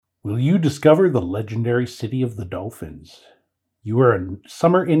Will you discover the legendary city of the Dolphins? You are a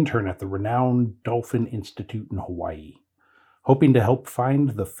summer intern at the renowned Dolphin Institute in Hawaii, hoping to help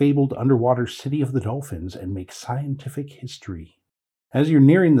find the fabled underwater city of the Dolphins and make scientific history. As you're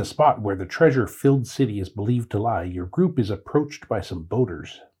nearing the spot where the treasure-filled city is believed to lie, your group is approached by some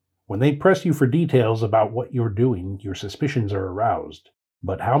boaters. When they press you for details about what you're doing, your suspicions are aroused.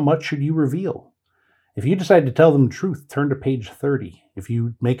 But how much should you reveal? If you decide to tell them the truth, turn to page 30. If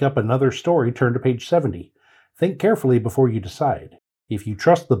you make up another story, turn to page 70. Think carefully before you decide. If you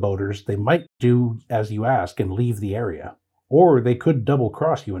trust the boaters, they might do as you ask and leave the area. Or they could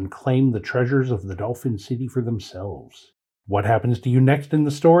double-cross you and claim the treasures of the Dolphin City for themselves. What happens to you next in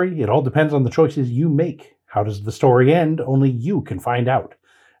the story? It all depends on the choices you make. How does the story end? Only you can find out.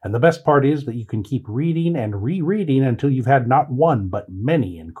 And the best part is that you can keep reading and rereading until you've had not one, but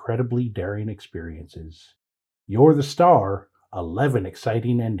many incredibly daring experiences. You're the star, 11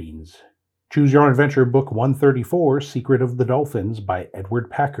 exciting endings. Choose Your Own Adventure Book 134, Secret of the Dolphins by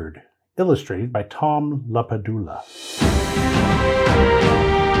Edward Packard. Illustrated by Tom Lapadula.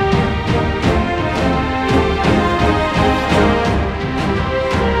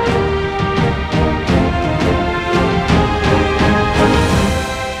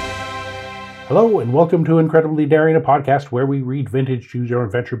 Hello, and welcome to Incredibly Daring, a podcast where we read vintage Choose Your Own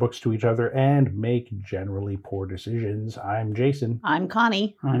Adventure books to each other and make generally poor decisions. I'm Jason. I'm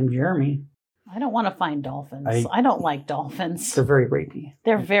Connie. I'm Jeremy. I don't want to find dolphins. I don't like dolphins. They're very rapey.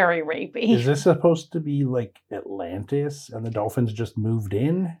 They're very rapey. Is this supposed to be like Atlantis and the dolphins just moved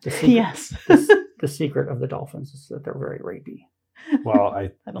in? Yes. The secret of the dolphins is that they're very rapey. Well,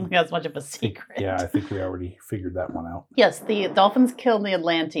 I don't think that's much of a secret. Yeah, I think we already figured that one out. Yes, the dolphins killed the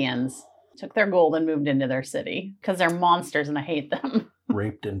Atlanteans, took their gold and moved into their city because they're monsters and I hate them.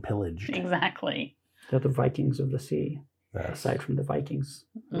 Raped and pillaged. Exactly. They're the Vikings of the sea. Yes. Aside from the Vikings,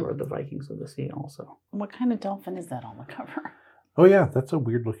 who are the Vikings of the sea also. What kind of dolphin is that on the cover? Oh yeah, that's a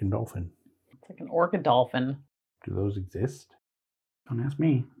weird looking dolphin. It's like an orca dolphin. Do those exist? Don't ask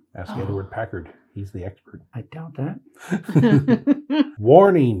me. Ask Edward Packard. He's the expert. I doubt that.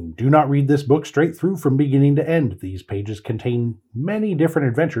 Warning! Do not read this book straight through from beginning to end. These pages contain many different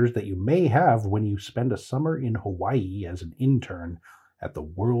adventures that you may have when you spend a summer in Hawaii as an intern at the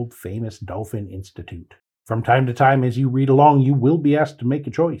world-famous Dolphin Institute. From time to time, as you read along, you will be asked to make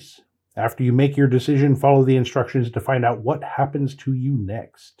a choice. After you make your decision, follow the instructions to find out what happens to you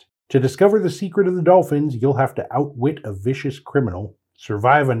next. To discover the secret of the dolphins, you'll have to outwit a vicious criminal,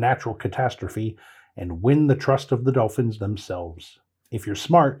 survive a natural catastrophe, and win the trust of the dolphins themselves. If you're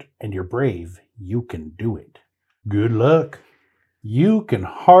smart and you're brave, you can do it. Good luck! You can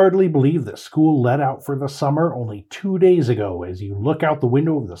hardly believe that school let out for the summer only 2 days ago as you look out the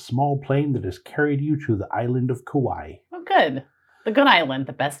window of the small plane that has carried you to the island of Kauai. Oh, good. The good island,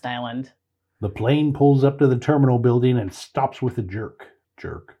 the best island. The plane pulls up to the terminal building and stops with a jerk.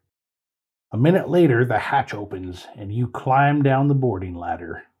 A minute later, the hatch opens and you climb down the boarding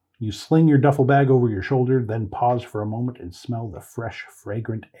ladder. You sling your duffel bag over your shoulder, then pause for a moment and smell the fresh,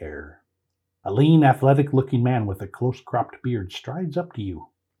 fragrant air. A lean, athletic-looking man with a close-cropped beard strides up to you.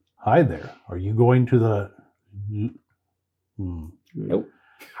 Hi there, are you going to the... Nope.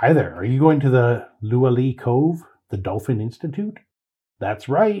 Hi there, are you going to the Luali Cove, the Dolphin Institute? That's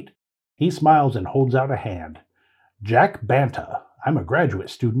right. He smiles and holds out a hand. Jack Banta. I'm a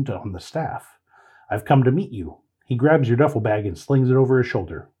graduate student on the staff. I've come to meet you. He grabs your duffel bag and slings it over his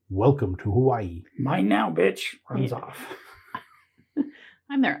shoulder. Welcome to Hawaii. Mine now, bitch. Runs off.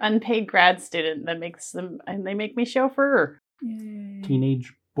 I'm their unpaid grad student that makes them, and they make me chauffeur. Yay.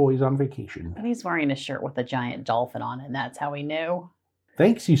 Teenage boys on vacation. And he's wearing a shirt with a giant dolphin on it, and that's how we knew.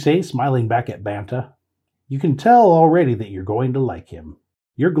 Thanks, you say, smiling back at Banta. You can tell already that you're going to like him.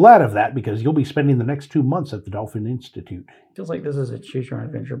 You're glad of that because you'll be spending the next 2 months at the Dolphin Institute. Feels like this is a Choose Your Own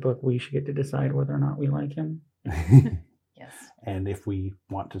Adventure book. We should get to decide whether or not we like him. Yes. And if we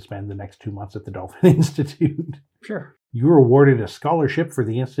want to spend the next 2 months at the Dolphin Institute. Sure. You were awarded a scholarship for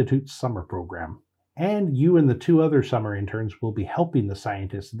the Institute's summer program. And you and the 2 other summer interns will be helping the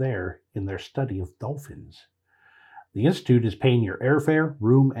scientists there in their study of dolphins. The Institute is paying your airfare,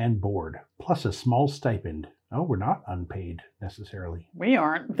 room, and board, plus a small stipend. Oh, we're not unpaid, necessarily. We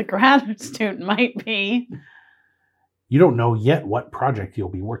aren't. The grad student might be. You don't know yet what project you'll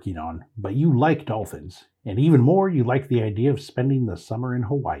be working on, but you like dolphins. And even more, you like the idea of spending the summer in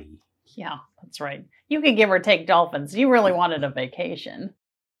Hawaii. Yeah, that's right. You could give or take dolphins. You really wanted a vacation.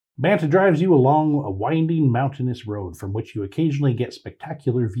 Banta drives you along a winding mountainous road from which you occasionally get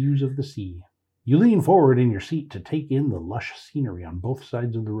spectacular views of the sea. You lean forward in your seat to take in the lush scenery on both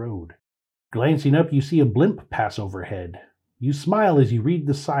sides of the road. Glancing up, you see a blimp pass overhead. You smile as you read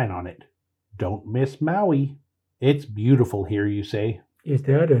the sign on it. Don't miss Maui. It's beautiful here, you say. Is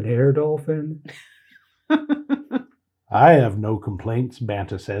that an air dolphin? I have no complaints,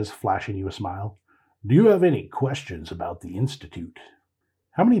 Banta says, flashing you a smile. Do you have any questions about the Institute?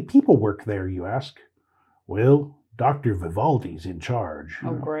 How many people work there, you ask? Well, Dr. Vivaldi's in charge.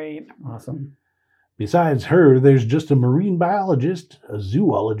 Oh, great. Awesome. Besides her, there's just a marine biologist, a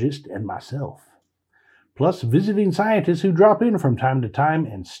zoologist, and myself. Plus visiting scientists who drop in from time to time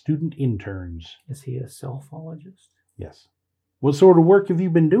and student interns. Is he a selfologist? Yes. What sort of work have you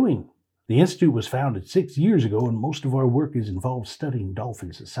been doing? The Institute was founded 6 years ago, and most of our work is involved studying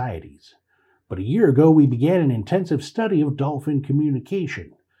dolphin societies. But a year ago, we began an intensive study of dolphin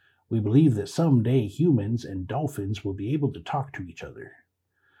communication. We believe that someday humans and dolphins will be able to talk to each other.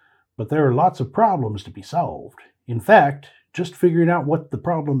 But there are lots of problems to be solved. In fact, just figuring out what the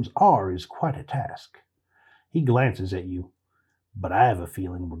problems are is quite a task. He glances at you. But I have a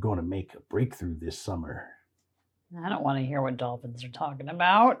feeling we're going to make a breakthrough this summer. I don't want to hear what dolphins are talking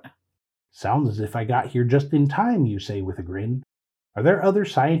about. Sounds as if I got here just in time, you say with a grin. Are there other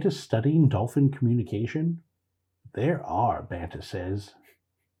scientists studying dolphin communication? There are, Banta says.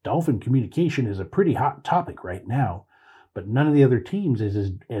 Dolphin communication is a pretty hot topic right now, but none of the other teams is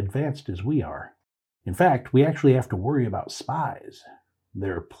as advanced as we are. In fact, we actually have to worry about spies.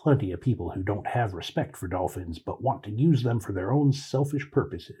 There are plenty of people who don't have respect for dolphins, but want to use them for their own selfish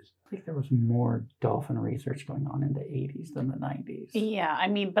purposes. I think there was more dolphin research going on in the 80s than the 90s. Yeah, I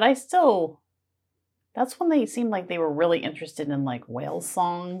mean, but that's when they seemed like they were really interested in like whale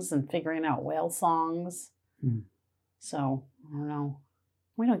songs and figuring out whale songs. So, I don't know.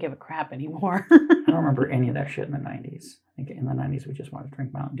 We don't give a crap anymore. I don't remember any of that shit in the 90s. I think in the 90s we just wanted to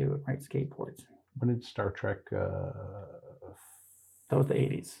drink Mountain Dew and ride skateboards. When did Star Trek... That was the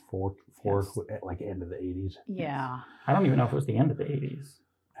 80s. Yes. Like end of the 80s? Yeah. I don't even know if it was the end of the 80s.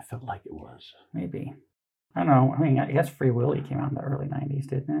 I felt like it was. Maybe. I don't know. I mean, I guess Free Willy came out in the early 90s,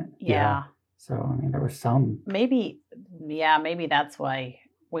 didn't it? Yeah. So, I mean, there was some... Maybe that's why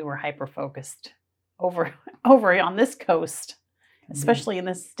we were hyper-focused over on this coast, especially in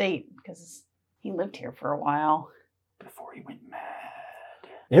this state, because he lived here for a while. Before he went mad.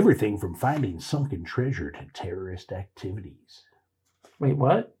 Everything from finding sunken treasure to terrorist activities. Wait,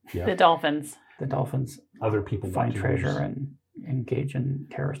 what? Yeah. The dolphins. The dolphins Other people find want to treasure use... and engage in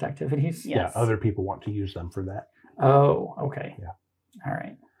terrorist activities? Yes. Yeah, other people want to use them for that. Oh, okay. Yeah. All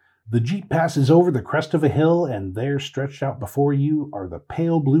right. The Jeep passes over the crest of a hill, and there, stretched out before you, are the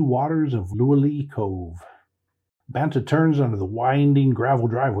pale blue waters of Lualee Cove. Banta turns onto the winding gravel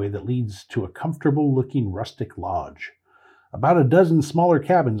driveway that leads to a comfortable-looking rustic lodge. About a dozen smaller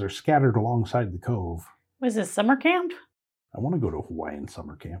cabins are scattered alongside the cove. Was this summer camp? I want to go to Hawaiian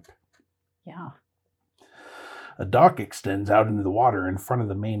summer camp. Yeah. A dock extends out into the water in front of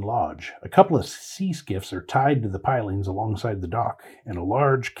the main lodge. A couple of sea skiffs are tied to the pilings alongside the dock, and a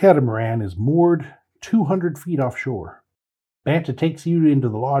large catamaran is moored 200 feet offshore. Banta takes you into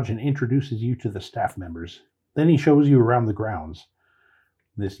the lodge and introduces you to the staff members. Then he shows you around the grounds.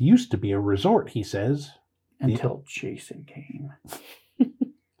 This used to be a resort, he says. Until Jason came.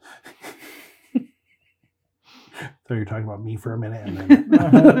 So you're talking about me for a minute, and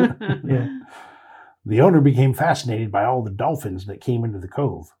then Yeah. the owner became fascinated by all the dolphins that came into the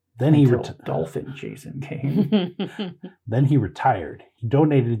cove. Then he Dolphin Jason came. Then he retired. He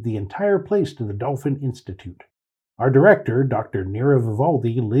donated the entire place to the Dolphin Institute. Our director, Dr. Nira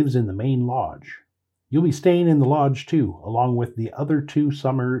Vivaldi, lives in the main lodge. You'll be staying in the lodge too, along with the other two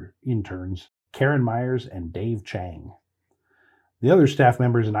summer interns, Karen Myers and Dave Chang. The other staff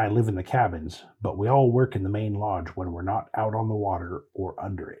members and I live in the cabins, but we all work in the main lodge when we're not out on the water or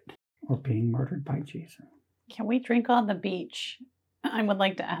under it. Or being murdered by Jason. Can we drink on the beach? I would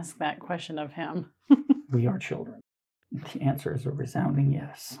like to ask that question of him. We are children. The answer is a resounding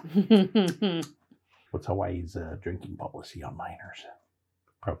yes. What's Hawaii's drinking policy on minors?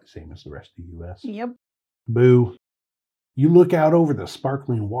 Probably the same as the rest of the U.S. Yep. Boo. You look out over the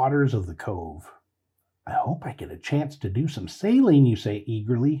sparkling waters of the cove. I hope I get a chance to do some sailing, you say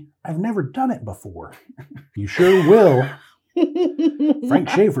eagerly. I've never done it before. You sure will. Frank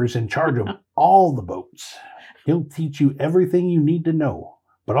Schaefer's in charge of all the boats. He'll teach you everything you need to know,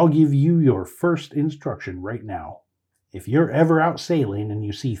 but I'll give you your first instruction right now. If you're ever out sailing and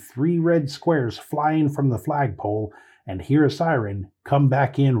you see 3 red squares flying from the flagpole and hear a siren, come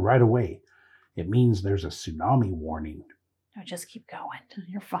back in right away. It means there's a tsunami warning. No, just keep going.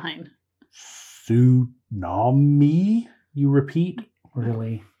 You're fine. Tsunami, you repeat?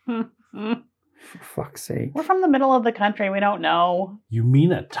 Really? For fuck's sake. We're from the middle of the country. We don't know. You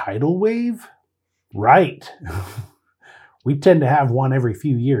mean a tidal wave? Right. We tend to have one every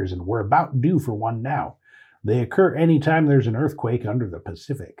few years, and we're about due for one now. They occur anytime there's an earthquake under the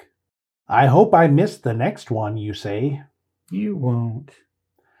Pacific. I hope I missed the next one, you say. You won't.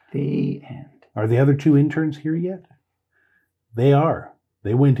 The end. Are the other two interns here yet? They are.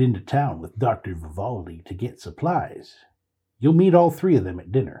 They went into town with Dr. Vivaldi to get supplies. You'll meet all three of them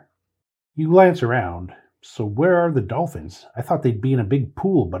at dinner. You glance around. So where are the dolphins? I thought they'd be in a big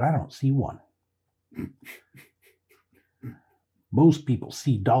pool, but I don't see one. Most people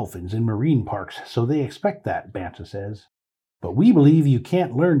see dolphins in marine parks, so they expect that, Banta says. But we believe you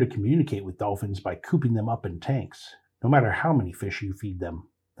can't learn to communicate with dolphins by cooping them up in tanks, no matter how many fish you feed them.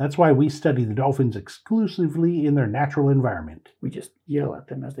 That's why we study the dolphins exclusively in their natural environment. We just yell at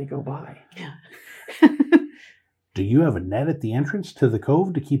them as they go by. Do you have a net at the entrance to the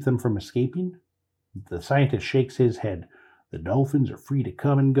cove to keep them from escaping? The scientist shakes his head. The dolphins are free to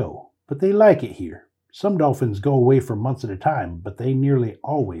come and go, but they like it here. Some dolphins go away for months at a time, but they nearly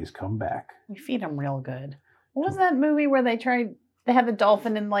always come back. We feed them real good. What was that movie where they had the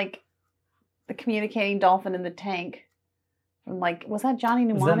dolphin in like the communicating dolphin in the tank? From like, was that Johnny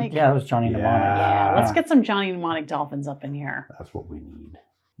Mnemonic? Yeah, it was Johnny Mnemonic. Yeah, let's get some Johnny Mnemonic dolphins up in here. That's what we need.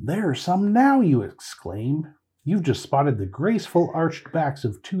 There are some now, you exclaim. You've just spotted the graceful arched backs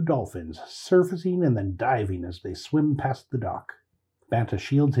of two dolphins, surfacing and then diving as they swim past the dock. Banta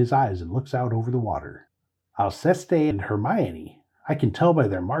shields his eyes and looks out over the water. Alceste and Hermione. I can tell by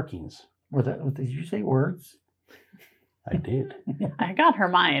their markings. Did you say words? I did. I got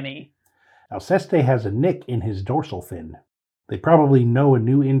Hermione. Alceste has a nick in his dorsal fin. They probably know a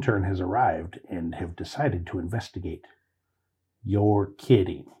new intern has arrived and have decided to investigate. You're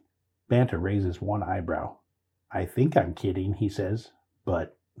kidding. Banta raises one eyebrow. I think I'm kidding, he says,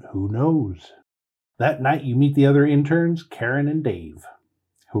 but who knows? That night you meet the other interns, Karen and Dave,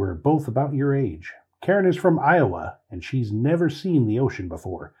 who are both about your age. Karen is from Iowa, and she's never seen the ocean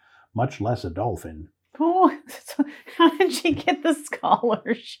before, much less a dolphin. Oh, how did she get the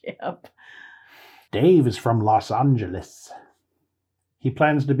scholarship? Dave is from Los Angeles. He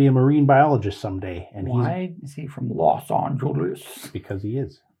plans to be a marine biologist someday, and Why is he from Los Angeles? Because he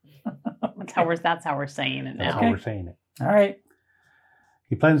is. That's how we're saying it now. That's how we're saying it. All right.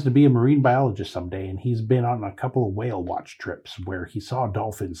 He plans to be a marine biologist someday, and he's been on a couple of whale watch trips where he saw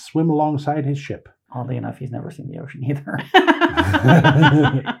dolphins swim alongside his ship. Oddly enough, he's never seen the ocean either.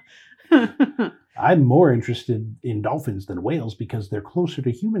 I'm more interested in dolphins than whales because they're closer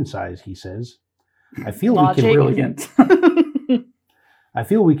to human size, he says. I feel we can Brilliant. I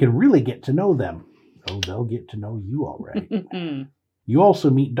feel we can really get to know them. Oh, they'll get to know you all right. You also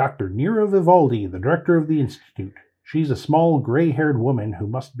meet Dr. Nira Vivaldi, the director of the institute. She's a small, gray-haired woman who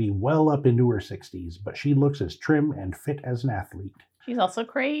must be well up into her 60s, but she looks as trim and fit as an athlete. She's also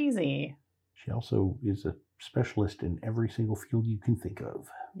crazy. She also is a specialist in every single field you can think of.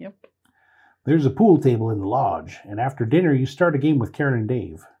 Yep. There's a pool table in the lodge, and after dinner you start a game with Karen and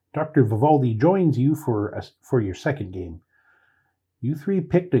Dave. Dr. Vivaldi joins you for your second game. You three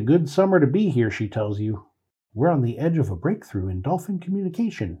picked a good summer to be here, she tells you. We're on the edge of a breakthrough in dolphin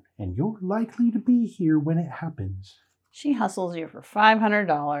communication, and you're likely to be here when it happens. She hustles you for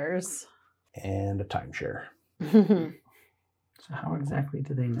 $500. And a timeshare. So how exactly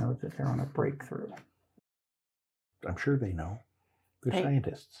do they know that they're on a breakthrough? I'm sure they know. They're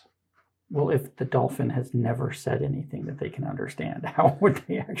scientists. Well, if the dolphin has never said anything that they can understand, how would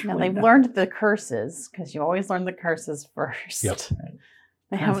they actually Now, they've know? learned the curses, because you always learn the curses first. Yep. Right.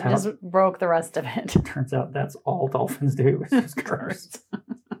 They haven't just broke the rest of it. Turns out that's all dolphins do, is just curse.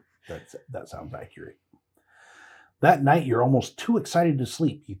 That sounds accurate. That night, you're almost too excited to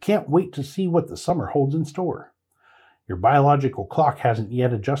sleep. You can't wait to see what the summer holds in store. Your biological clock hasn't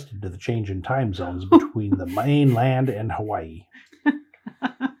yet adjusted to the change in time zones between the mainland and Hawaii.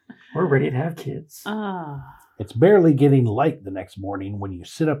 We're ready to have kids. It's barely getting light the next morning when you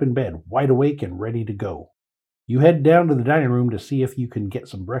sit up in bed, wide awake and ready to go. You head down to the dining room to see if you can get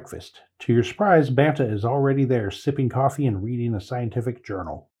some breakfast. To your surprise, Banta is already there, sipping coffee and reading a scientific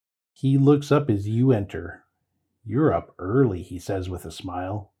journal. He looks up as you enter. You're up early, he says with a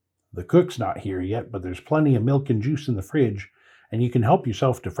smile. The cook's not here yet, but there's plenty of milk and juice in the fridge, and you can help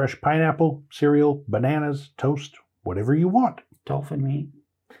yourself to fresh pineapple, cereal, bananas, toast, whatever you want. Dolphin meat.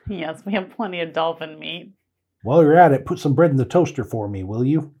 Yes, we have plenty of dolphin meat. While you're at it, put some bread in the toaster for me, will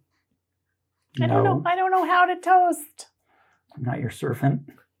you? I don't know how to toast. I'm not your servant.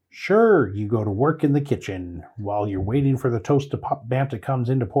 Sure, you go to work in the kitchen. While you're waiting for the toast to pop, Banta comes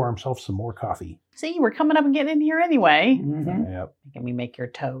in to pour himself some more coffee. See, we're coming up and getting in here anyway. Mm-hmm. Yep. Can we make your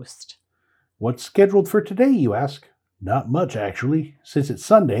toast? What's scheduled for today, you ask? Not much, actually. Since it's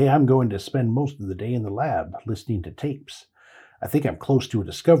Sunday, I'm going to spend most of the day in the lab, listening to tapes. I think I'm close to a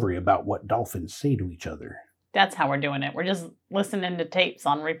discovery about what dolphins say to each other. That's how we're doing it. We're just listening to tapes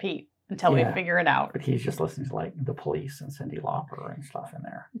on repeat until we figure it out. But he's just listening to like the Police and Cyndi Lauper and stuff in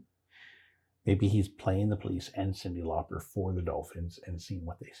there. Maybe he's playing the Police and Cyndi Lauper for the Dolphins and seeing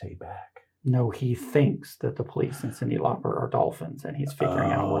what they say back. No, he thinks that the Police and Cyndi Lauper are dolphins, and he's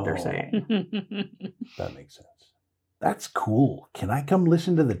figuring out what they're saying. That makes sense. That's cool. Can I come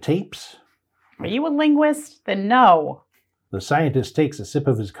listen to the tapes? Are you a linguist? Then no. The scientist takes a sip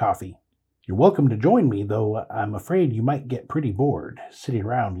of his coffee. You're welcome to join me, though I'm afraid you might get pretty bored, sitting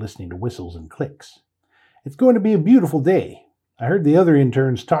around listening to whistles and clicks. It's going to be a beautiful day. I heard the other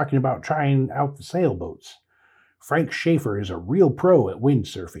interns talking about trying out the sailboats. Frank Schaefer is a real pro at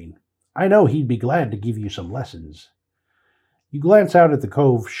windsurfing. I know he'd be glad to give you some lessons. You glance out at the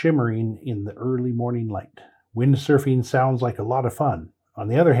cove shimmering in the early morning light. Windsurfing sounds like a lot of fun. On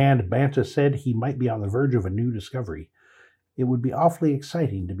the other hand, Banta said he might be on the verge of a new discovery. It would be awfully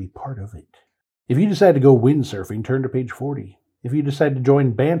exciting to be part of it. If you decide to go windsurfing, turn to page 40. If you decide to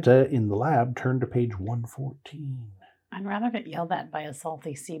join Banta in the lab, turn to page 114. I'd rather get yelled at by a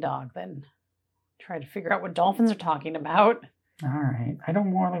salty sea dog than try to figure out what dolphins are talking about. All right. I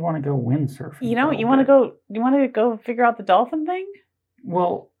don't really want to go windsurfing. You want to go figure out the dolphin thing?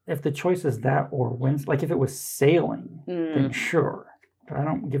 Well, if the choice is that or wind, like if it was sailing, then sure. But I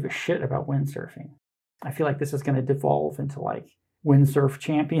don't give a shit about windsurfing. I feel like this is going to devolve into like windsurf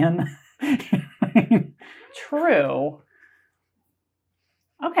champion. True.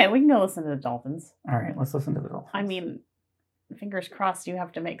 Okay, we can go listen to the dolphins. All right, let's listen to the dolphins. I mean, fingers crossed you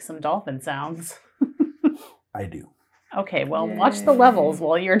have to make some dolphin sounds. I do. Okay, well, watch the levels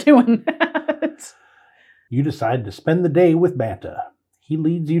while you're doing that. You decide to spend the day with Banta. He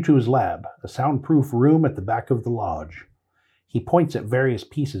leads you to his lab, a soundproof room at the back of the lodge. He points at various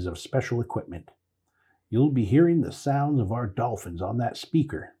pieces of special equipment. You'll be hearing the sounds of our dolphins on that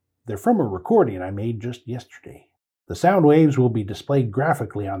speaker. They're from a recording I made just yesterday. The sound waves will be displayed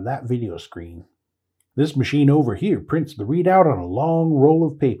graphically on that video screen. This machine over here prints the readout on a long roll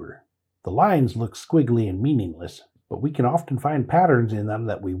of paper. The lines look squiggly and meaningless, but we can often find patterns in them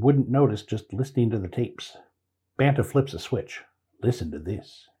that we wouldn't notice just listening to the tapes. Banta flips a switch. Listen to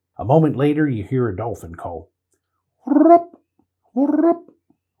this. A moment later, you hear a dolphin call. Whurrup, whurrup,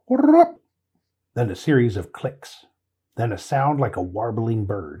 whurrup. Then a series of clicks. Then a sound like a warbling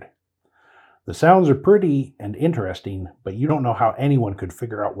bird. The sounds are pretty and interesting, but you don't know how anyone could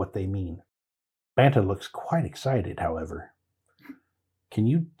figure out what they mean. Banta looks quite excited, however. Can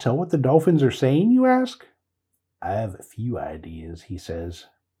you tell what the dolphins are saying, you ask? I have a few ideas, he says.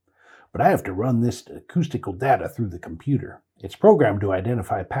 But I have to run this acoustical data through the computer. It's programmed to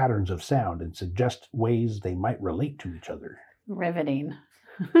identify patterns of sound and suggest ways they might relate to each other. Riveting.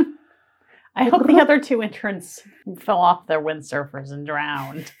 I hope the other two interns fell off their windsurfers and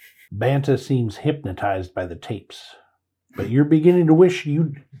drowned. Banta seems hypnotized by the tapes, but you're beginning to wish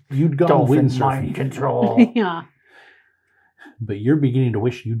you'd gone Dolphin windsurfing. mind control. Yeah. But you're beginning to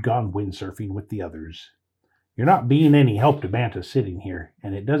wish you'd gone windsurfing with the others. You're not being any help to Banta sitting here,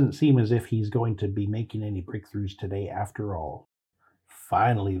 and it doesn't seem as if he's going to be making any breakthroughs today after all.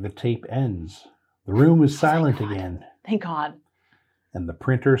 Finally, the tape ends. The room is silent again. Thank God. And the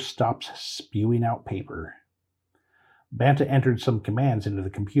printer stops spewing out paper. Banta entered some commands into the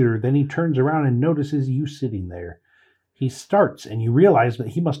computer, then he turns around and notices you sitting there. He starts, and you realize that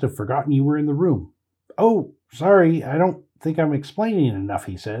he must have forgotten you were in the room. Oh, sorry, I don't think I'm explaining enough,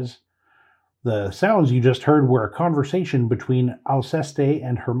 he says. The sounds you just heard were a conversation between Alceste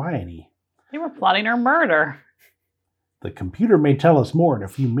and Hermione. They were plotting her murder. The computer may tell us more in a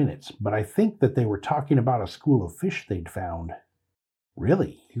few minutes, but I think that they were talking about a school of fish they'd found.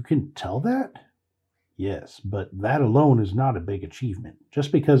 Really? You can tell that? Yes, but that alone is not a big achievement.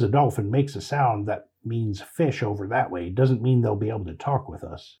 Just because a dolphin makes a sound that means fish over that way doesn't mean they'll be able to talk with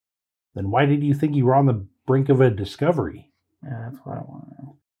us. Then why did you think you were on the brink of a discovery? Yeah, that's what I want to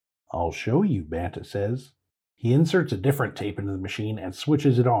know. I'll show you, Banta says. He inserts a different tape into the machine and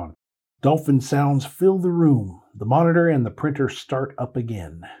switches it on. Dolphin sounds fill the room. The monitor and the printer start up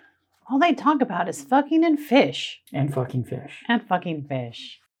again. All they talk about is fucking and fish. And fucking fish. And fucking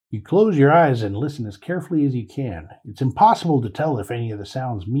fish. You close your eyes and listen as carefully as you can. It's impossible to tell if any of the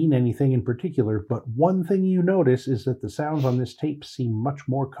sounds mean anything in particular, but one thing you notice is that the sounds on this tape seem much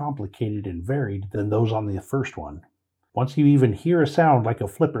more complicated and varied than those on the first one. Once you even hear a sound like a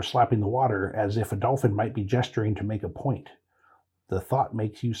flipper slapping the water, as if a dolphin might be gesturing to make a point. The thought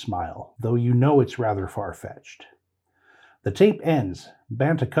makes you smile, though you know it's rather far-fetched. The tape ends.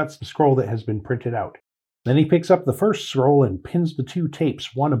 Banta cuts the scroll that has been printed out. Then he picks up the first scroll and pins the two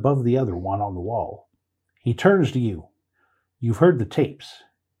tapes one above the other one on the wall. He turns to you. You've heard the tapes.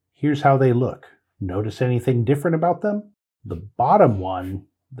 Here's how they look. Notice anything different about them? The bottom one,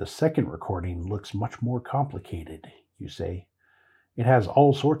 the second recording, looks much more complicated, you say. It has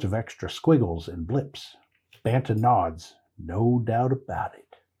all sorts of extra squiggles and blips. Banta nods. No doubt about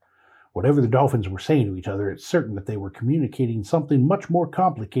it. Whatever the Dolphins were saying to each other, it's certain that they were communicating something much more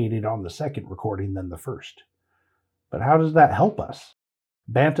complicated on the second recording than the first. But how does that help us?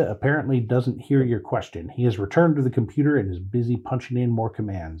 Banta apparently doesn't hear your question. He has returned to the computer and is busy punching in more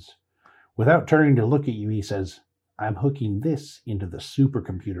commands. Without turning to look at you, he says, I'm hooking this into the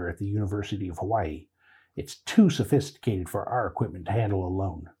supercomputer at the University of Hawaii. It's too sophisticated for our equipment to handle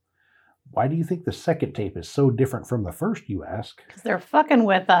alone. Why do you think the second tape is so different from the first, you ask? Because they're fucking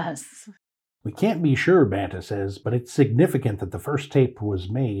with us. We can't be sure, Banta says, but it's significant that the first tape was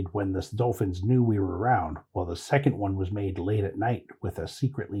made when the Dolphins knew we were around, while the second one was made late at night with a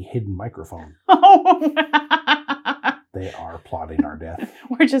secretly hidden microphone. Oh, They are plotting our death.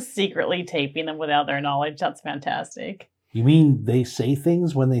 we're just secretly taping them without their knowledge. That's fantastic. You mean they say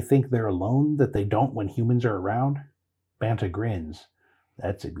things when they think they're alone that they don't when humans are around? Banta grins.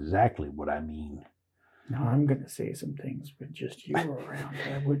 That's exactly what I mean. Now I'm going to say some things when just you are around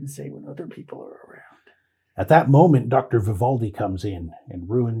that I wouldn't say when other people are around. At that moment, Dr. Vivaldi comes in and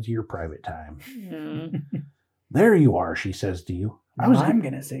ruins your private time. There you are, she says to you. I'm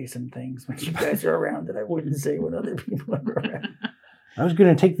going to say some things when you guys are around that I wouldn't say when other people are around. I was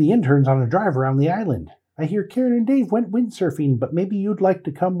going to take the interns on a drive around the island. I hear Karen and Dave went windsurfing, but maybe you'd like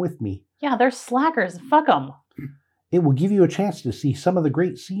to come with me. Yeah, they're slackers. Fuck them. It will give you a chance to see some of the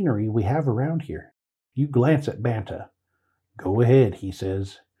great scenery we have around here. You glance at Banta. Go ahead, he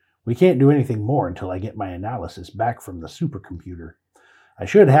says. We can't do anything more until I get my analysis back from the supercomputer. I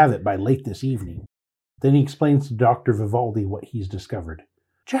should have it by late this evening. Then he explains to Dr. Vivaldi what he's discovered.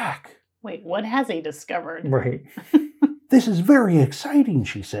 Jack! Wait, what has he discovered? Right. This is very exciting,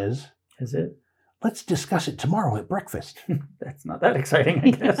 she says. Is it? Let's discuss it tomorrow at breakfast. That's not that exciting, I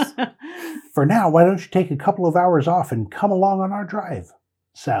guess. For now, why don't you take a couple of hours off and come along on our drive?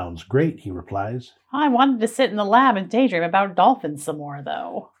 Sounds great, he replies. I wanted to sit in the lab and daydream about dolphins some more,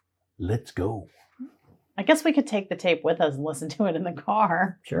 though. Let's go. I guess we could take the tape with us and listen to it in the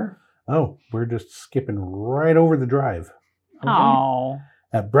car. Sure. Oh, we're just skipping right over the drive. Okay. Oh.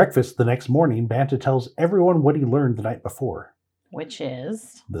 At breakfast the next morning, Banta tells everyone what he learned the night before. Which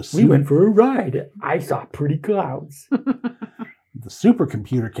is? We went for a ride. I saw pretty clouds. The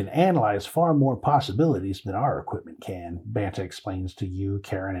supercomputer can analyze far more possibilities than our equipment can, Banta explains to you,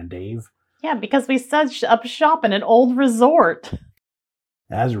 Karen, and Dave. Yeah, because we set up shop in an old resort.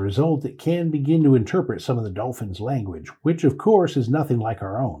 As a result, it can begin to interpret some of the Dolphins' language, which of course is nothing like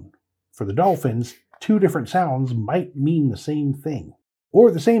our own. For the Dolphins, two different sounds might mean the same thing.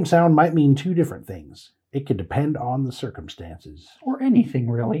 Or the same sound might mean two different things. It could depend on the circumstances. Or anything,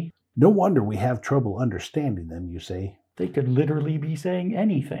 really. No wonder we have trouble understanding them, you say. They could literally be saying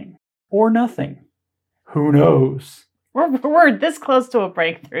anything. Or nothing. Who knows? We're this close to a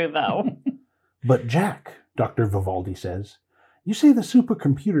breakthrough, though. But Jack, Dr. Vivaldi says, you say the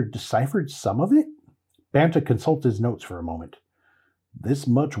supercomputer deciphered some of it? Banta consults his notes for a moment. This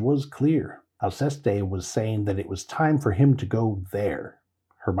much was clear. Alceste was saying that it was time for him to go there.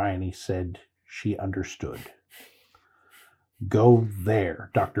 Hermione said she understood. Go there,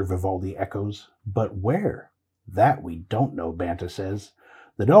 Dr. Vivaldi echoes. But where? That we don't know, Banta says.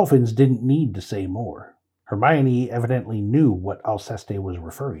 The Dolphins didn't need to say more. Hermione evidently knew what Alceste was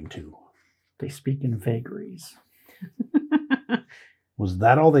referring to. They speak in vagaries. Was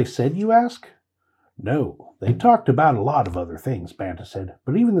that all they said, you ask? No, they talked about a lot of other things, Banta said,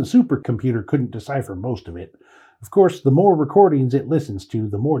 but even the supercomputer couldn't decipher most of it. Of course, the more recordings it listens to,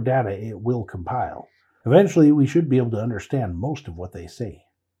 the more data it will compile. Eventually, we should be able to understand most of what they say.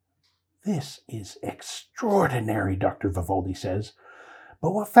 This is extraordinary, Dr. Vivaldi says.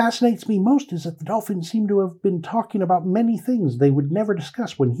 But what fascinates me most is that the Dolphins seem to have been talking about many things they would never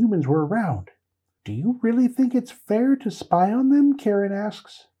discuss when humans were around. Do you really think it's fair to spy on them? Karen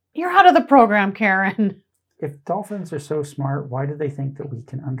asks. You're out of the program, Karen. If dolphins are so smart, why do they think that we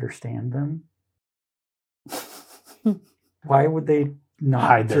can understand them? Why would they not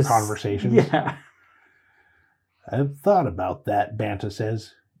hide their conversations? Yeah. I've thought about that, Banta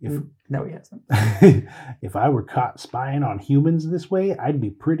says. No, he hasn't. If I were caught spying on humans this way, I'd be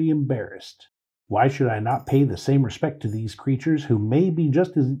pretty embarrassed. Why should I not pay the same respect to these creatures who may be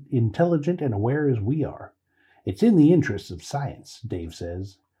just as intelligent and aware as we are? It's in the interests of science, Dave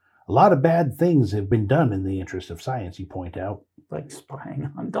says. A lot of bad things have been done in the interest of science, you point out. Like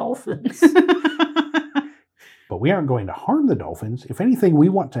spying on dolphins. But we aren't going to harm the dolphins. If anything, we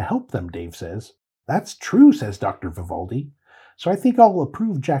want to help them, Dave says. That's true, says Dr. Vivaldi. so I think I'll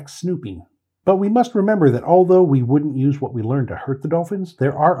approve Jack's snooping. But we must remember that although we wouldn't use what we learned to hurt the dolphins,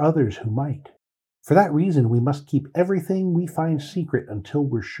 there are others who might. For that reason, we must keep everything we find secret until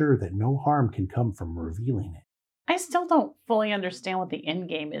we're sure that no harm can come from revealing it. I still don't fully understand what the end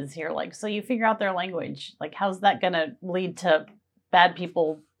game is here. Like, so you figure out their language. Like, how's that going to lead to bad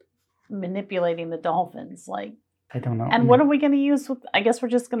people manipulating the dolphins? Like, I don't know. and what are we going to use with, I guess we're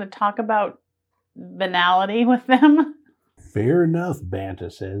just going to talk about banality with them. Fair enough, Banta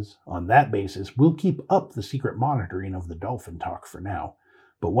says. On that basis, we'll keep up the secret monitoring of the dolphin talk for now.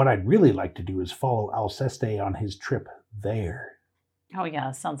 But what I'd really like to do is follow Alceste on his trip there. Oh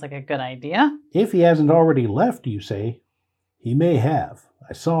yeah, sounds like a good idea. If he hasn't already left, you say. He may have.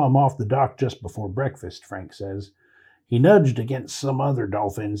 I saw him off the dock just before breakfast, Frank says. He nudged against some other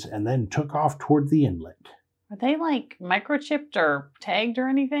dolphins and then took off toward the inlet. Are they like microchipped or tagged or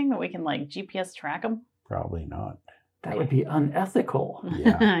anything that we can like GPS track them? Probably not. That would be unethical.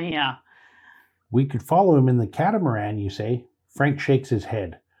 Yeah. Yeah. We could follow him in the catamaran, you say. Frank shakes his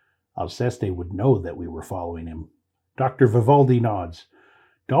head. Alceste would know that we were following him. Dr. Vivaldi nods.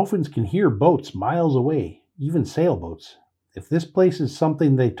 Dolphins can hear boats miles away, even sailboats. If this place is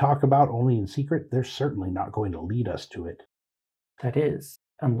something they talk about only in secret, they're certainly not going to lead us to it. That is,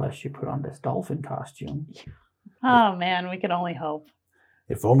 unless you put on this dolphin costume. Oh man, we can only hope.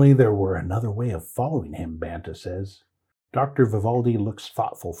 If only there were another way of following him, Banta says. Dr. Vivaldi looks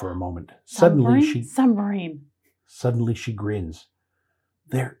thoughtful for a moment. Submarine. Suddenly she grins.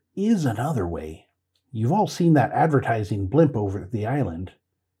 There is another way. You've all seen that advertising blimp over the island.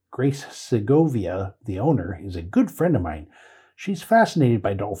 Grace Segovia, the owner, is a good friend of mine. She's fascinated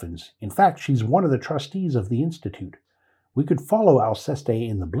by dolphins. In fact, she's one of the trustees of the Institute. We could follow Alceste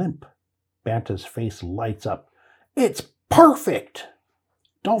in the blimp. Banta's face lights up. It's perfect!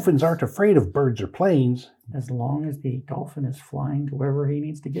 Dolphins aren't afraid of birds or planes. As long as the dolphin is flying to wherever he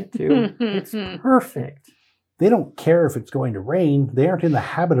needs to get to, it's perfect. They don't care if it's going to rain. They aren't in the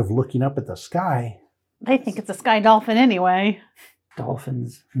habit of looking up at the sky. They think it's a sky dolphin anyway.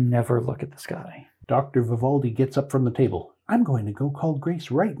 Dolphins never look at the sky. Dr. Vivaldi gets up from the table. I'm going to go call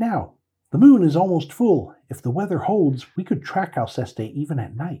Grace right now. The moon is almost full. If the weather holds, we could track Alceste even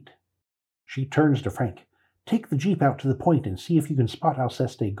at night. She turns to Frank. Take the jeep out to the point and see if you can spot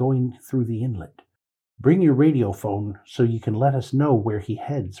Alceste going through the inlet. Bring your radio phone so you can let us know where he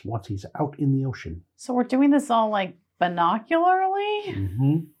heads once he's out in the ocean. So we're doing this all like binocularly?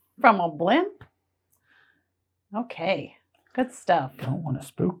 Mm-hmm. From a blimp? Okay. Good stuff. Don't want to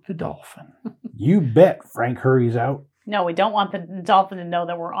spook the dolphin. You bet. Frank hurries out. No, we don't want the dolphin to know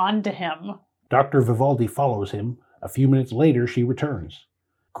that we're on to him. Dr. Vivaldi follows him. A few minutes later, she returns.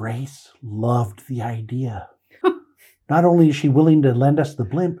 Grace loved the idea. Not only is she willing to lend us the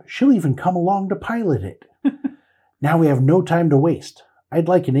blimp, she'll even come along to pilot it. Now we have no time to waste. I'd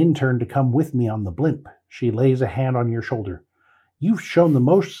like an intern to come with me on the blimp. She lays a hand on your shoulder. You've shown the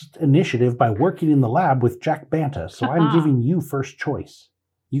most initiative by working in the lab with Jack Banta, so I'm giving you first choice.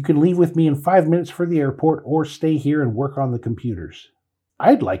 You can leave with me in 5 minutes for the airport or stay here and work on the computers.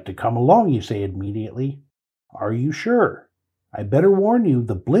 I'd like to come along, you say immediately. Are you sure? I better warn you,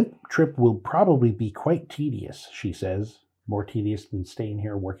 the blimp trip will probably be quite tedious, she says. More tedious than staying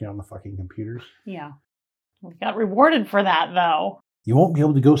here working on the fucking computers. Yeah. We got rewarded for that, though. You won't be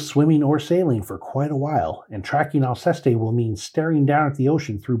able to go swimming or sailing for quite a while, and tracking Alceste will mean staring down at the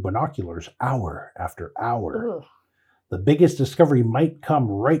ocean through binoculars hour after hour. Ugh. The biggest discovery might come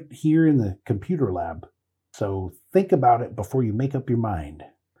right here in the computer lab, so think about it before you make up your mind.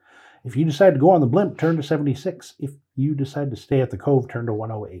 If you decide to go on the blimp, turn to 76. If you decide to stay at the cove, turn to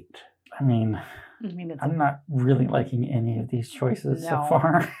 108. I mean, It's I'm not really liking any of these choices so No.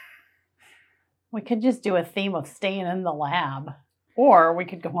 far. We could just do a theme of staying in the lab. Or we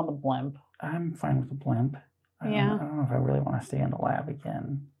could go on the blimp. I'm fine with the blimp. I don't know if I really want to stay in the lab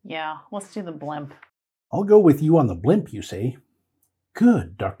again. Yeah, let's do the blimp. I'll go with you on the blimp, you say.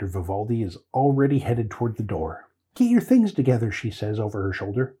 Good. Dr. Vivaldi is already headed toward the door. Get your things together, she says over her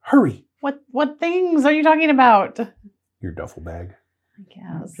shoulder. Hurry! What things are you talking about? Your duffel bag. I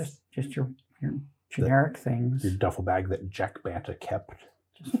guess. Just your generic things. Your duffel bag that Jack Banta kept.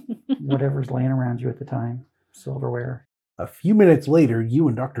 Just whatever's laying around you at the time. Silverware. A few minutes later, you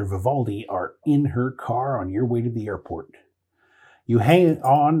and Dr. Vivaldi are in her car on your way to the airport. You hang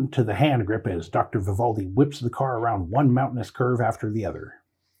on to the hand grip as Dr. Vivaldi whips the car around one mountainous curve after the other.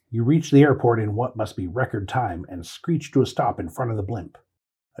 You reach the airport in what must be record time and screech to a stop in front of the blimp.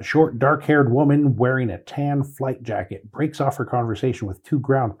 A short, dark-haired woman wearing a tan flight jacket breaks off her conversation with two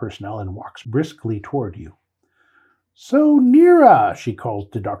ground personnel and walks briskly toward you. So, Nira, she calls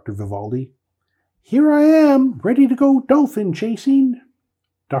to Dr. Vivaldi. Here I am, ready to go dolphin chasing.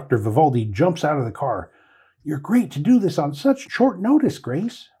 Dr. Vivaldi jumps out of the car. You're great to do this on such short notice,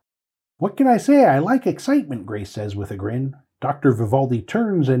 Grace. What can I say? I like excitement, Grace says with a grin. Dr. Vivaldi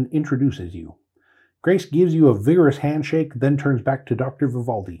turns and introduces you. Grace gives you a vigorous handshake, then turns back to Dr.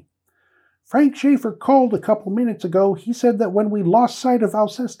 Vivaldi. Frank Schaefer called a couple minutes ago. He said that when we lost sight of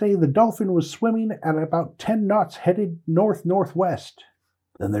Alceste, the Dolphin was swimming at about 10 knots headed north-northwest.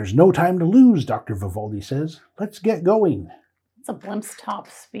 Then there's no time to lose, Dr. Vivaldi says. Let's get going. What's a blimp's top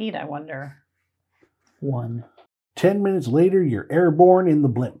speed, I wonder? 1. 10 minutes later, you're airborne in the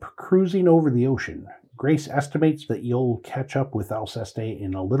blimp, cruising over the ocean. Grace estimates that you'll catch up with Alceste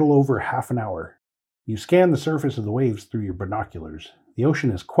in a little over half an hour. You scan the surface of the waves through your binoculars. The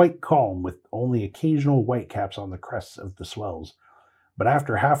ocean is quite calm, with only occasional whitecaps on the crests of the swells. But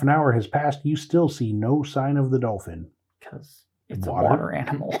after half an hour has passed, you still see no sign of the dolphin. Because it's a water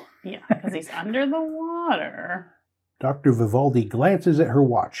animal. Yeah, because he's under the water. Dr. Vivaldi glances at her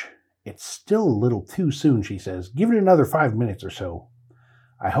watch. It's still a little too soon, she says. Give it another 5 minutes or so.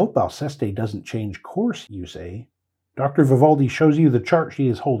 I hope Alceste doesn't change course, you say. Dr. Vivaldi shows you the chart she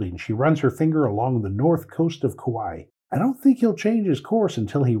is holding. She runs her finger along the north coast of Kauai. I don't think he'll change his course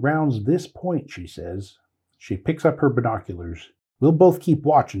until he rounds this point, she says. She picks up her binoculars. We'll both keep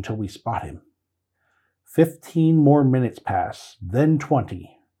watch until we spot him. 15 more minutes pass, then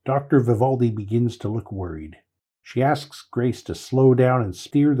 20. Dr. Vivaldi begins to look worried. She asks Grace to slow down and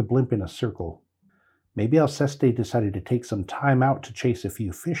steer the blimp in a circle. Maybe Alceste decided to take some time out to chase a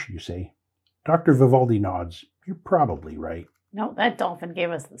few fish, you say. Dr. Vivaldi nods. You're probably right. No, that dolphin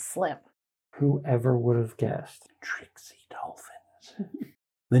gave us the slip. Whoever would have guessed? Tricksy dolphins.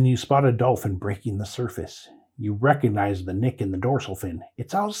 Then you spot a dolphin breaking the surface. You recognize the nick in the dorsal fin.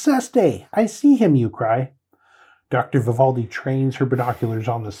 It's Alceste! I see him, you cry. Dr. Vivaldi trains her binoculars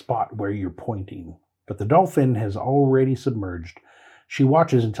on the spot where you're pointing. But the dolphin has already submerged. She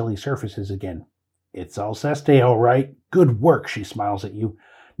watches until he surfaces again. It's Alceste, all right. Good work, she smiles at you.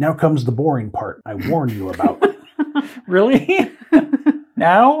 Now comes the boring part I warned you about. Really?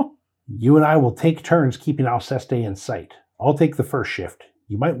 Now? You and I will take turns keeping Alceste in sight. I'll take the first shift.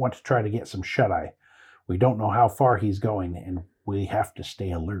 You might want to try to get some shut-eye. We don't know how far he's going, and we have to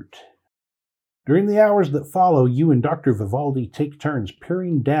stay alert. During the hours that follow, you and Dr. Vivaldi take turns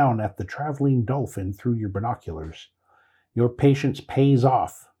peering down at the traveling dolphin through your binoculars. Your patience pays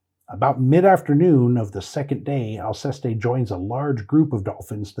off. About mid-afternoon of the second day, Alceste joins a large group of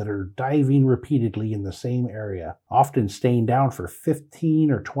dolphins that are diving repeatedly in the same area, often staying down for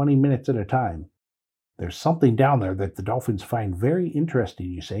 15 or 20 minutes at a time. There's something down there that the dolphins find very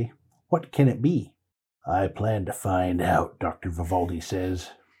interesting, you say. What can it be? I plan to find out, Dr. Vivaldi says.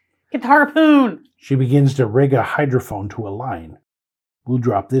 Get the harpoon! She begins to rig a hydrophone to a line. We'll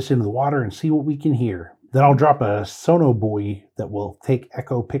drop this into the water and see what we can hear. Then I'll drop a sonobuoy that will take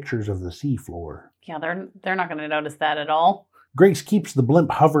echo pictures of the seafloor. Yeah, they're not going to notice that at all. Grace keeps the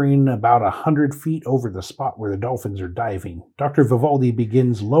blimp hovering about 100 feet over the spot where the dolphins are diving. Dr. Vivaldi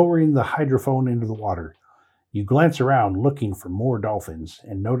begins lowering the hydrophone into the water. You glance around looking for more dolphins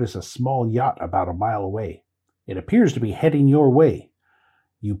and notice a small yacht about a mile away. It appears to be heading your way.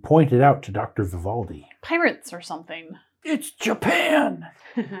 You point it out to Dr. Vivaldi. Pirates or something. It's Japan!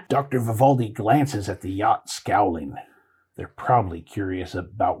 Dr. Vivaldi glances at the yacht, scowling. They're probably curious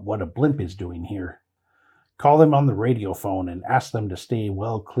about what a blimp is doing here. Call them on the radio phone and ask them to stay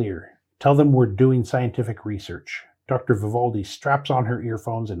well clear. Tell them we're doing scientific research. Dr. Vivaldi straps on her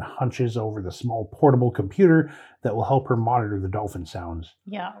earphones and hunches over the small portable computer that will help her monitor the dolphin sounds.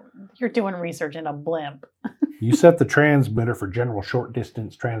 Yeah, you're doing research in a blimp. You set the transmitter for general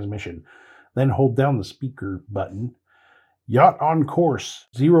short-distance transmission, then hold down the speaker button. Yacht on course,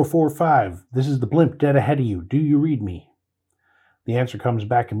 045. This is the blimp dead ahead of you. Do you read me? The answer comes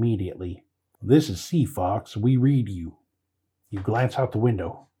back immediately. This is Sea Fox. We read you. You glance out the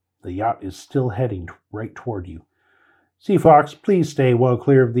window. The yacht is still heading right toward you. Sea Fox, please stay well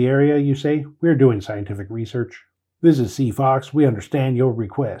clear of the area, you say. We're doing scientific research. This is Sea Fox. We understand your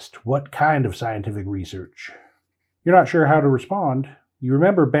request. What kind of scientific research? You're not sure how to respond. You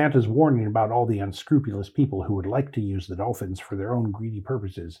remember Banta's warning about all the unscrupulous people who would like to use the dolphins for their own greedy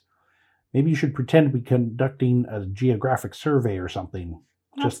purposes. Maybe you should pretend to be conducting a geographic survey or something,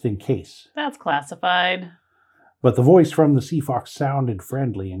 just in case. That's classified. But the voice from the Sea Fox sounded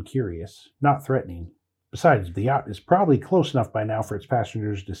friendly and curious, not threatening. Besides, the yacht is probably close enough by now for its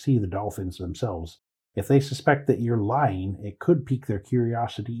passengers to see the dolphins themselves. If they suspect that you're lying, it could pique their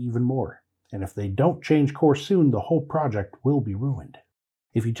curiosity even more. And if they don't change course soon, the whole project will be ruined.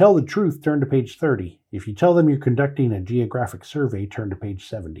 If you tell the truth, turn to page 30. If you tell them you're conducting a geographic survey, turn to page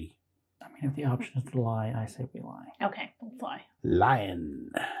 70. If the option is to lie, I say we lie. Okay, we'll fly.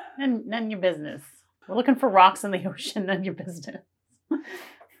 Lion. None your business. We're looking for rocks in the ocean, none your business.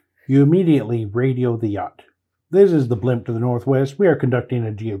 You immediately radio the yacht. This is the blimp to the northwest. We are conducting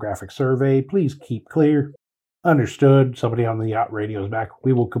a geographic survey. Please keep clear. Understood. Somebody on the yacht radios back.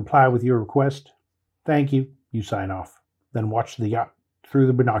 We will comply with your request. Thank you. You sign off. Then watch the yacht through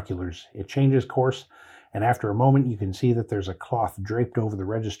the binoculars. It changes course, and after a moment you can see that there's a cloth draped over the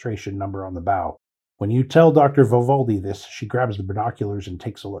registration number on the bow. When you tell Dr. Vivaldi this, she grabs the binoculars and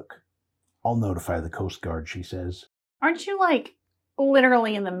takes a look. I'll notify the Coast Guard, she says. Aren't you,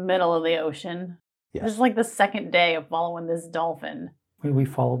 literally in the middle of the ocean? Yes. This is the second day of following this dolphin. We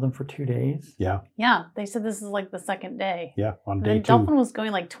followed them for 2 days. Yeah. Yeah, they said this is the second day. Yeah, on And day the 2. dolphin was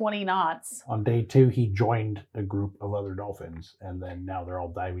going 20 knots. On day 2, he joined a group of other dolphins, and then now they're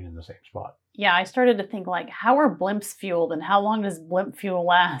all diving in the same spot. Yeah, I started to think, how are blimps fueled and how long does blimp fuel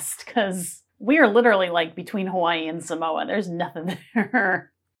last? Because we are literally, between Hawaii and Samoa. There's nothing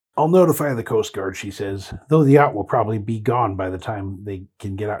there. I'll notify the Coast Guard, she says, though the yacht will probably be gone by the time they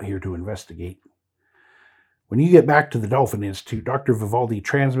can get out here to investigate. When you get back to the Dolphin Institute, Dr. Vivaldi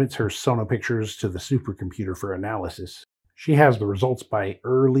transmits her sono pictures to the supercomputer for analysis. She has the results by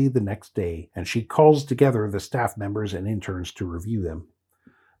early the next day, and she calls together the staff members and interns to review them.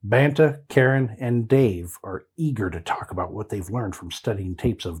 Banta, Karen, and Dave are eager to talk about what they've learned from studying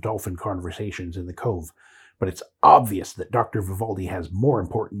tapes of dolphin conversations in the cove, but it's obvious that Dr. Vivaldi has more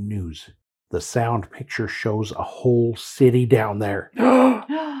important news. The sound picture shows a whole city down there.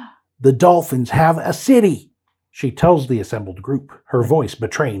 The dolphins have a city! She tells the assembled group, her voice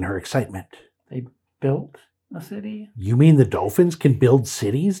betraying her excitement. They built a city? You mean the dolphins can build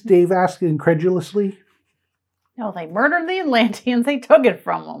cities? Dave asked incredulously. No, they murdered the Atlanteans. They took it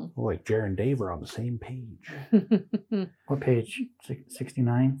from them. Well, Jer and Dave are on the same page. What page?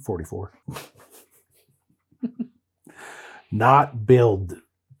 69? 44. Not build,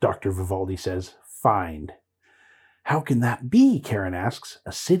 Dr. Vivaldi says. Find. How can that be? Karen asks.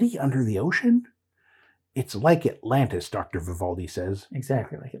 A city under the ocean? It's like Atlantis, Dr. Vivaldi says.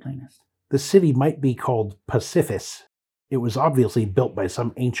 Exactly like Atlantis. The city might be called Pacificus. It was obviously built by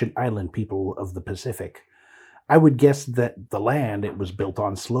some ancient island people of the Pacific. I would guess that the land it was built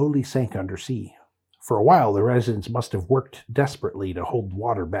on slowly sank undersea. For a while, the residents must have worked desperately to hold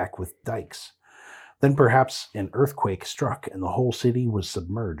water back with dikes. Then perhaps an earthquake struck and the whole city was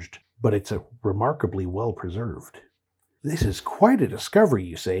submerged, but it's remarkably well preserved. This is quite a discovery,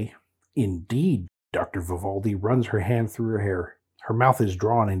 you say. Indeed. Dr. Vivaldi runs her hand through her hair. Her mouth is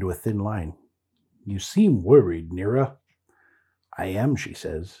drawn into a thin line. You seem worried, Nira. I am, she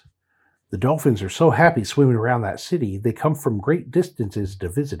says. The dolphins are so happy swimming around that city, they come from great distances to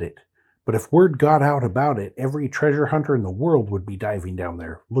visit it. But if word got out about it, every treasure hunter in the world would be diving down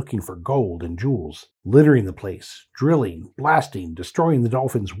there, looking for gold and jewels, littering the place, drilling, blasting, destroying the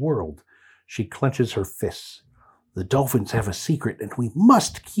dolphins' world. She clenches her fists. The dolphins have a secret, and we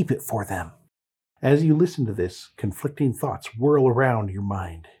must keep it for them. As you listen to this, conflicting thoughts whirl around your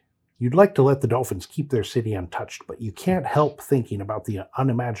mind. You'd like to let the dolphins keep their city untouched, but you can't help thinking about the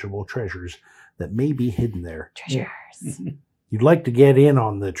unimaginable treasures that may be hidden there. Treasures. You'd like to get in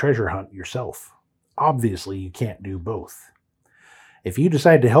on the treasure hunt yourself. Obviously, you can't do both. If you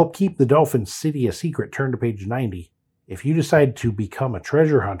decide to help keep the dolphins' city a secret, turn to page 90. If you decide to become a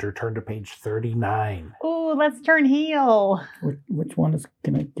treasure hunter, turn to page 39. Ooh, let's turn heel. Which one is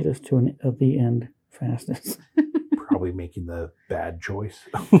going to get us to the end fastest? Probably making the bad choice.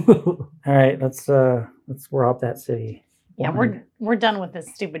 All right, let's rob that city. Yeah, we're done with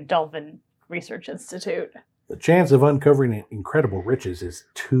this stupid dolphin research institute. The chance of uncovering incredible riches is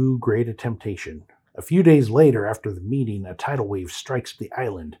too great a temptation. A few days later, after the meeting, a tidal wave strikes the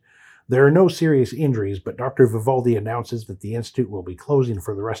island. There are no serious injuries, but Dr. Vivaldi announces that the institute will be closing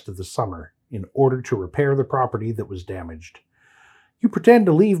for the rest of the summer in order to repair the property that was damaged. You pretend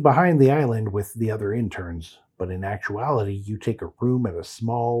to leave behind the island with the other interns, but in actuality, you take a room at a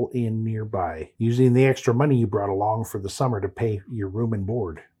small inn nearby, using the extra money you brought along for the summer to pay your room and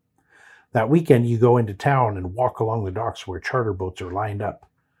board. That weekend, you go into town and walk along the docks where charter boats are lined up.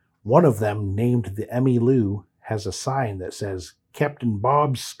 One of them, named the Emmy Lou, has a sign that says, Captain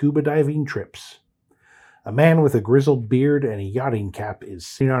Bob's Scuba Diving Trips. A man with a grizzled beard and a yachting cap is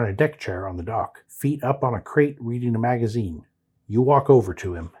sitting on a deck chair on the dock, feet up on a crate reading a magazine. You walk over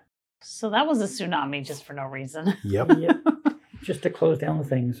to him. So that was a tsunami just for no reason. Yep. Yep. Just to close down the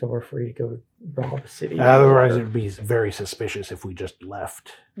thing so we're free to go rob the city. Otherwise, it would be very suspicious if we just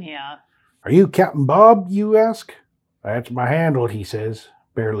left. Yeah. Are you Captain Bob, you ask? That's my handle, he says,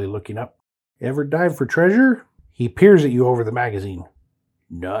 barely looking up. Ever dive for treasure? He peers at you over the magazine.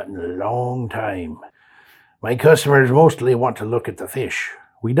 Not in a long time. My customers mostly want to look at the fish.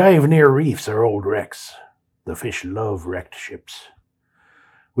 We dive near reefs or old wrecks. The fish love wrecked ships.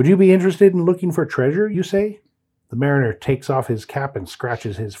 Would you be interested in looking for treasure, you say? The mariner takes off his cap and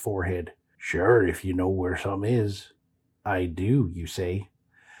scratches his forehead. Sure, if you know where some is. I do, you say.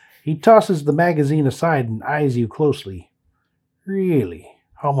 He tosses the magazine aside and eyes you closely. Really?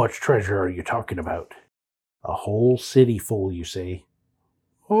 How much treasure are you talking about? A whole city full, you say.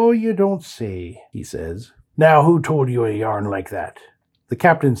 Oh, you don't say, he says. Now, who told you a yarn like that? The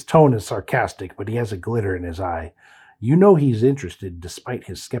captain's tone is sarcastic, but he has a glitter in his eye. You know he's interested, despite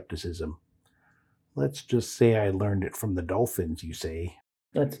his skepticism. Let's just say I learned it from the Dolphins, you say.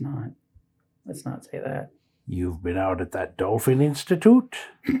 Let's not say that. You've been out at that Dolphin Institute?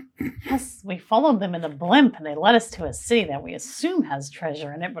 Yes, we followed them in a blimp and they led us to a city that we assume has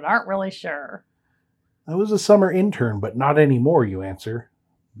treasure in it, but aren't really sure. I was a summer intern, but not anymore, you answer.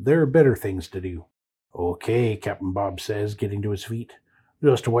 There are better things to do. Okay, Captain Bob says, getting to his feet.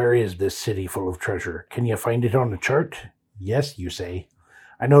 Just where is this city full of treasure? Can you find it on the chart? Yes, you say.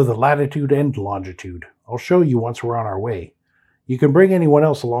 I know the latitude and longitude. I'll show you once we're on our way. You can bring anyone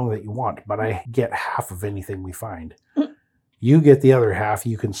else along that you want, but I get half of anything we find. You get the other half.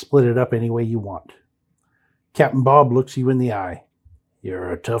 You can split it up any way you want. Captain Bob looks you in the eye.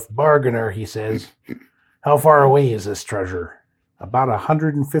 You're a tough bargainer, he says. How far away is this treasure? About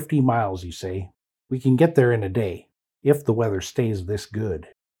 150 miles, you say. We can get there in a day, if the weather stays this good.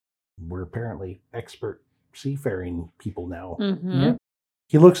 We're apparently expert seafaring people now. Mm-hmm. Yep.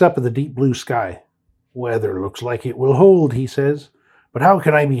 He looks up at the deep blue sky. Weather looks like it will hold, he says. But how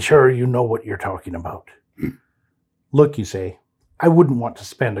can I be sure you know what you're talking about? Look, you say, I wouldn't want to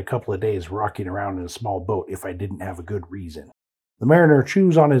spend a couple of days rocking around in a small boat if I didn't have a good reason. The mariner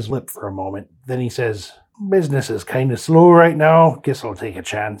chews on his lip for a moment. Then he says, business is kind of slow right now. Guess I'll take a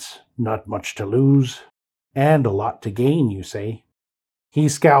chance. Not much to lose. And a lot to gain, you say. He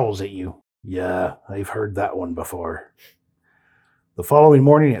scowls at you. Yeah, I've heard that one before. The following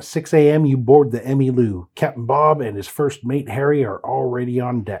morning at 6 a.m., you board the Emmylou. Captain Bob and his first mate, Harry, are already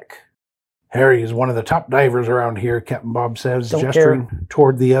on deck. Harry is one of the top divers around here, Captain Bob says, gesturing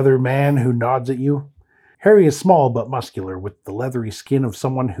toward the other man who nods at you. Harry is small but muscular, with the leathery skin of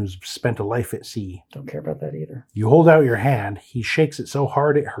someone who's spent a life at sea. Don't care about that either. You hold out your hand. He shakes it so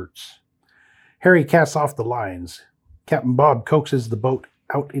hard it hurts. Harry casts off the lines. Captain Bob coaxes the boat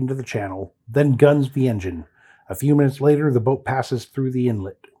out into the channel, then guns the engine. A few minutes later, the boat passes through the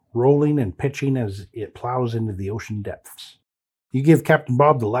inlet, rolling and pitching as it plows into the ocean depths. You give Captain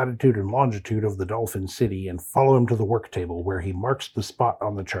Bob the latitude and longitude of the Dolphin City and follow him to the work table where he marks the spot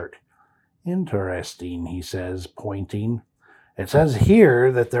on the chart. Interesting, he says, pointing. It says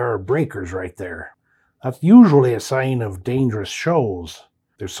here that there are breakers right there. That's usually a sign of dangerous shoals.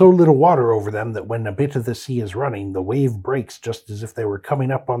 There's so little water over them that when a bit of the sea is running, the wave breaks just as if they were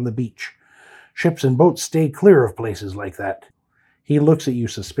coming up on the beach. Ships and boats stay clear of places like that. He looks at you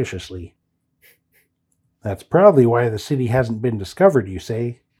suspiciously. That's probably why the city hasn't been discovered, you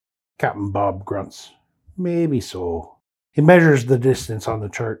say. Captain Bob grunts. Maybe so. He measures the distance on the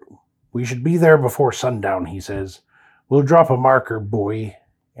chart. We should be there before sundown, he says. We'll drop a marker buoy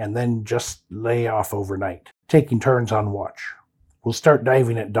and then just lay off overnight, taking turns on watch. We'll start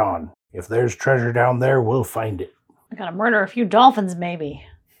diving at dawn. If there's treasure down there, we'll find it. We're gonna murder a few dolphins, maybe.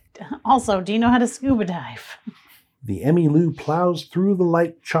 Also, do you know how to scuba dive? The Emmylou plows through the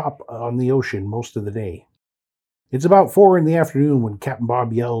light chop on the ocean most of the day. It's about 4 in the afternoon when Captain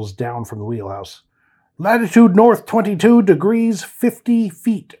Bob yells down from the wheelhouse. Latitude north 22 degrees 50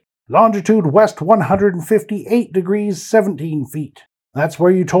 feet. Longitude west 158 degrees 17 feet. That's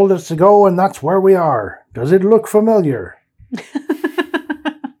where you told us to go, and that's where we are. Does it look familiar?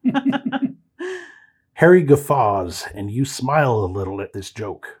 Harry guffaws, and you smile a little at this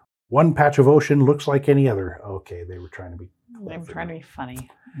joke. One patch of ocean looks like any other. Okay, they were trying to be clever. They were trying to be funny.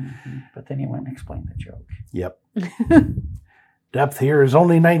 Mm-hmm. But then he went and explained the joke. Yep. Depth here is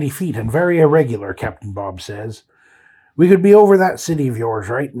only 90 feet and very irregular, Captain Bob says. We could be over that city of yours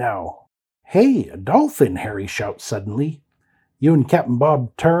right now. Hey, a dolphin, Harry shouts suddenly. You and Captain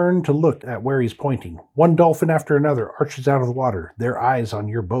Bob turn to look at where he's pointing. One dolphin after another arches out of the water, their eyes on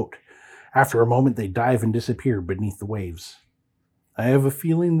your boat. After a moment, they dive and disappear beneath the waves. I have a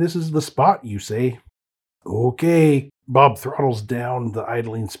feeling this is the spot, you say. Okay, Bob throttles down the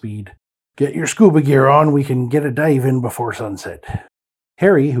idling speed. Get your scuba gear on, we can get a dive in before sunset.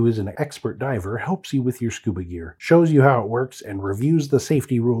 Harry, who is an expert diver, helps you with your scuba gear, shows you how it works, and reviews the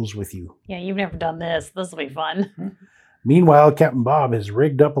safety rules with you. Yeah, you've never done this. This will be fun. Meanwhile, Captain Bob has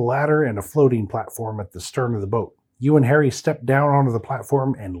rigged up a ladder and a floating platform at the stern of the boat. You and Harry step down onto the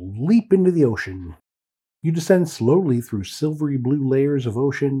platform and leap into the ocean. You descend slowly through silvery blue layers of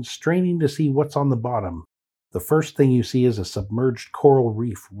ocean, straining to see what's on the bottom. The first thing you see is a submerged coral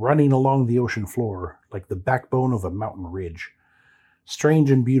reef running along the ocean floor, like the backbone of a mountain ridge. Strange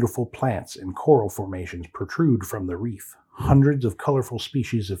and beautiful plants and coral formations protrude from the reef. Hundreds of colorful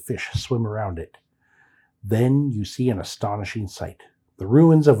species of fish swim around it. Then you see an astonishing sight. The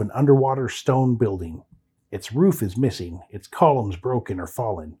ruins of an underwater stone building. Its roof is missing, its columns broken or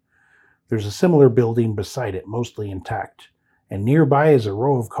fallen. There's a similar building beside it, mostly intact, and nearby is a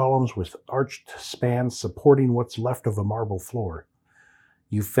row of columns with arched spans supporting what's left of a marble floor.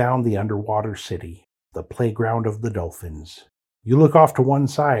 You've found the underwater city, the playground of the dolphins. You look off to one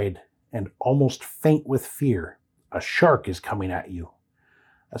side and almost faint with fear. A shark is coming at you.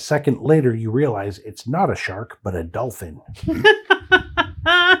 A second later, you realize it's not a shark, but a dolphin.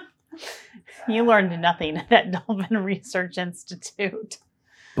 You learned nothing at that Dolphin Research Institute.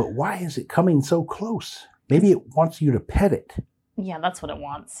 But why is it coming so close? Maybe it wants you to pet it. Yeah, that's what it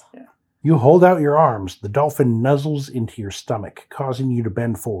wants. Yeah. You hold out your arms. The dolphin nuzzles into your stomach, causing you to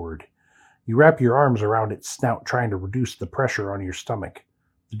bend forward. You wrap your arms around its snout, trying to reduce the pressure on your stomach.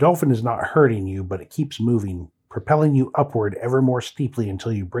 The dolphin is not hurting you, but it keeps moving, propelling you upward ever more steeply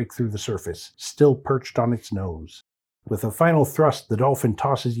until you break through the surface, still perched on its nose. With a final thrust, the dolphin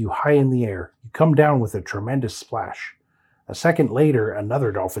tosses you high in the air. You come down with a tremendous splash. A second later,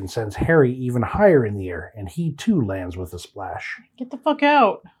 another dolphin sends Harry even higher in the air, and he too lands with a splash. Get the fuck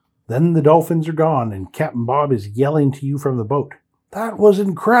out. Then the dolphins are gone, and Captain Bob is yelling to you from the boat. That was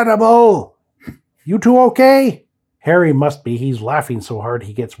incredible! You two okay? Harry must be. He's laughing so hard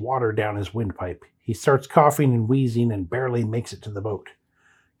he gets water down his windpipe. He starts coughing and wheezing and barely makes it to the boat.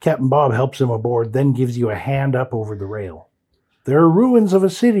 Captain Bob helps him aboard, then gives you a hand up over the rail. There are ruins of a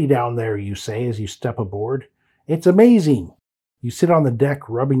city down there, you say as you step aboard. It's amazing. You sit on the deck,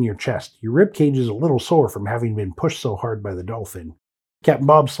 rubbing your chest. Your ribcage is a little sore from having been pushed so hard by the dolphin. Captain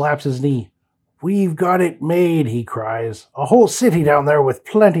Bob slaps his knee. We've got it made, he cries. A whole city down there with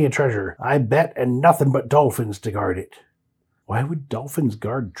plenty of treasure, I bet, and nothing but dolphins to guard it. Why would dolphins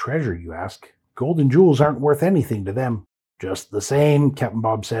guard treasure, you ask? Gold and jewels aren't worth anything to them. Just the same, Captain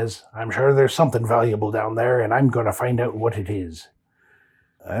Bob says. I'm sure there's something valuable down there, and I'm going to find out what it is.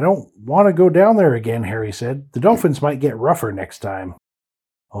 I don't want to go down there again, Harry said. The dolphins might get rougher next time.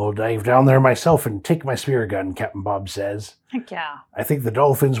 I'll dive down there myself and take my spear gun, Captain Bob says. Heck yeah. I think the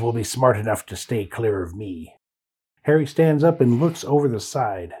dolphins will be smart enough to stay clear of me. Harry stands up and looks over the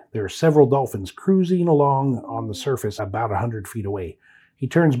side. There are several dolphins cruising along on the surface about 100 feet away. He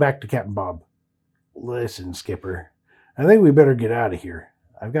turns back to Captain Bob. Listen, Skipper, I think we better get out of here.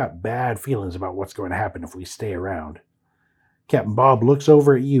 I've got bad feelings about what's going to happen if we stay around. Captain Bob looks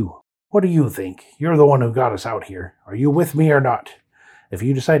over at you. What do you think? You're the one who got us out here. Are you with me or not? If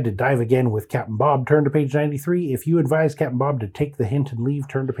you decide to dive again with Captain Bob, turn to page 93. If you advise Captain Bob to take the hint and leave,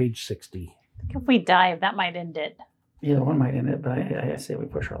 turn to page 60. I think if we dive, that might end it. Either one might end it, but I say we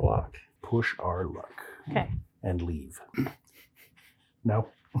push our luck. Push our luck. Okay. And leave. No?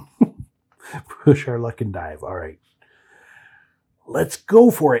 Push our luck and dive. All right. Let's go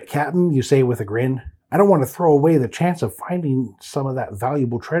for it, Captain, you say with a grin. I don't want to throw away the chance of finding some of that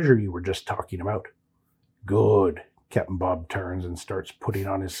valuable treasure you were just talking about. Good. Captain Bob turns and starts putting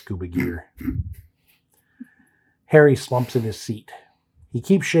on his scuba gear. Harry slumps in his seat. He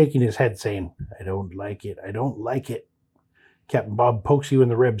keeps shaking his head, saying, I don't like it. I don't like it. Captain Bob pokes you in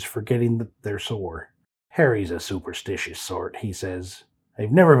the ribs, forgetting that they're sore. Harry's a superstitious sort, he says.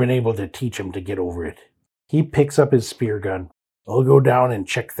 I've never been able to teach him to get over it. He picks up his spear gun. I'll go down and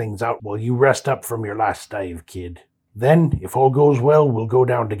check things out while you rest up from your last dive, kid. Then, if all goes well, we'll go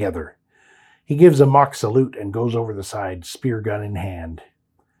down together. He gives a mock salute and goes over the side, spear gun in hand.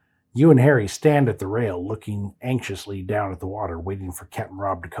 You and Harry stand at the rail, looking anxiously down at the water, waiting for Captain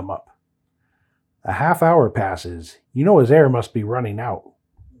Rob to come up. A half hour passes. You know his air must be running out.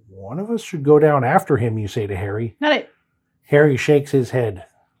 One of us should go down after him, you say to Harry. Not it. Harry shakes his head.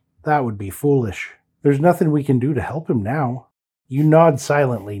 That would be foolish. There's nothing we can do to help him now. You nod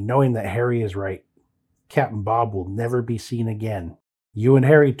silently, knowing that Harry is right. Captain Bob will never be seen again. You and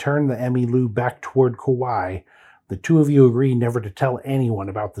Harry turn the Emmylou back toward Kauai. The two of you agree never to tell anyone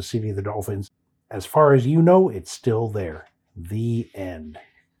about the City of the Dolphins. As far as you know, it's still there. The end.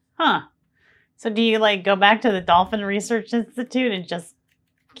 Huh. So do you go back to the Dolphin Research Institute and just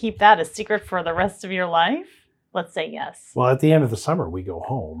keep that a secret for the rest of your life? Let's say yes. Well, at the end of the summer, we go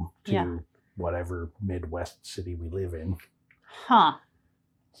home to Yeah. whatever Midwest city we live in. Huh.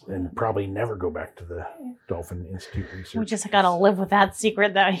 And probably never go back to the Dolphin Institute Research. We just got to live with that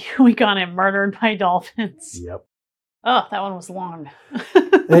secret that we got him murdered by dolphins. Yep. Oh, that one was long.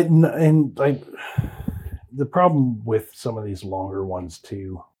 and like the problem with some of these longer ones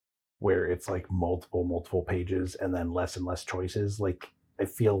too, where it's like multiple pages and then less and less choices. Like I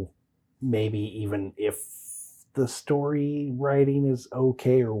feel maybe even if the story writing is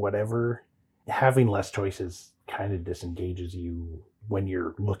okay or whatever, having less choices kind of disengages you when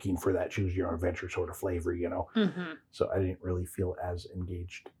you're looking for that choose your own adventure sort of flavor, you know? Mm-hmm. So I didn't really feel as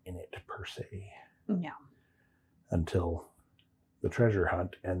engaged in it per se. Yeah. Until the treasure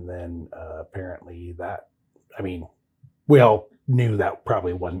hunt. And then apparently that, I mean, we all knew that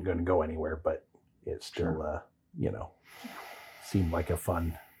probably wasn't going to go anywhere, but it still, you know, seemed like a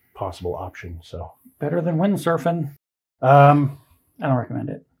fun possible option. So Better than windsurfing. I don't recommend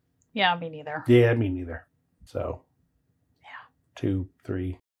it. Yeah, me neither. Yeah, me neither. So yeah, 2,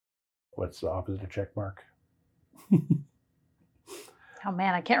 3. What's the opposite of check mark? Oh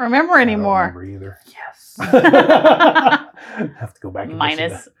man, I can't remember anymore. I don't remember either. Yes. Have to go back and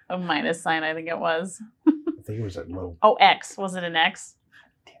Minus a minus sign, I think it was. I think it was a little. Oh, X. Was it an X?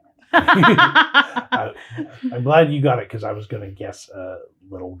 I'm glad you got it because I was going to guess a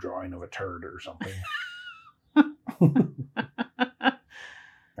little drawing of a turd or something.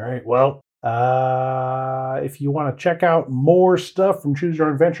 All right. Well, if you want to check out more stuff from Choose Your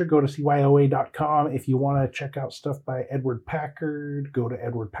Own Adventure, go to cyoa.com. If you want to check out stuff by Edward Packard, go to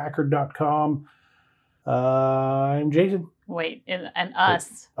edwardpackard.com. I'm Jason. Wait, and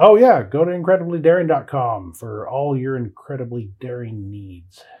us. Oh, yeah. Go to incrediblydaring.com for all your incredibly daring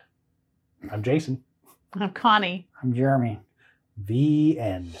needs. I'm Jason. I'm Connie. I'm Jeremy. The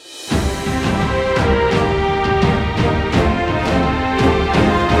end.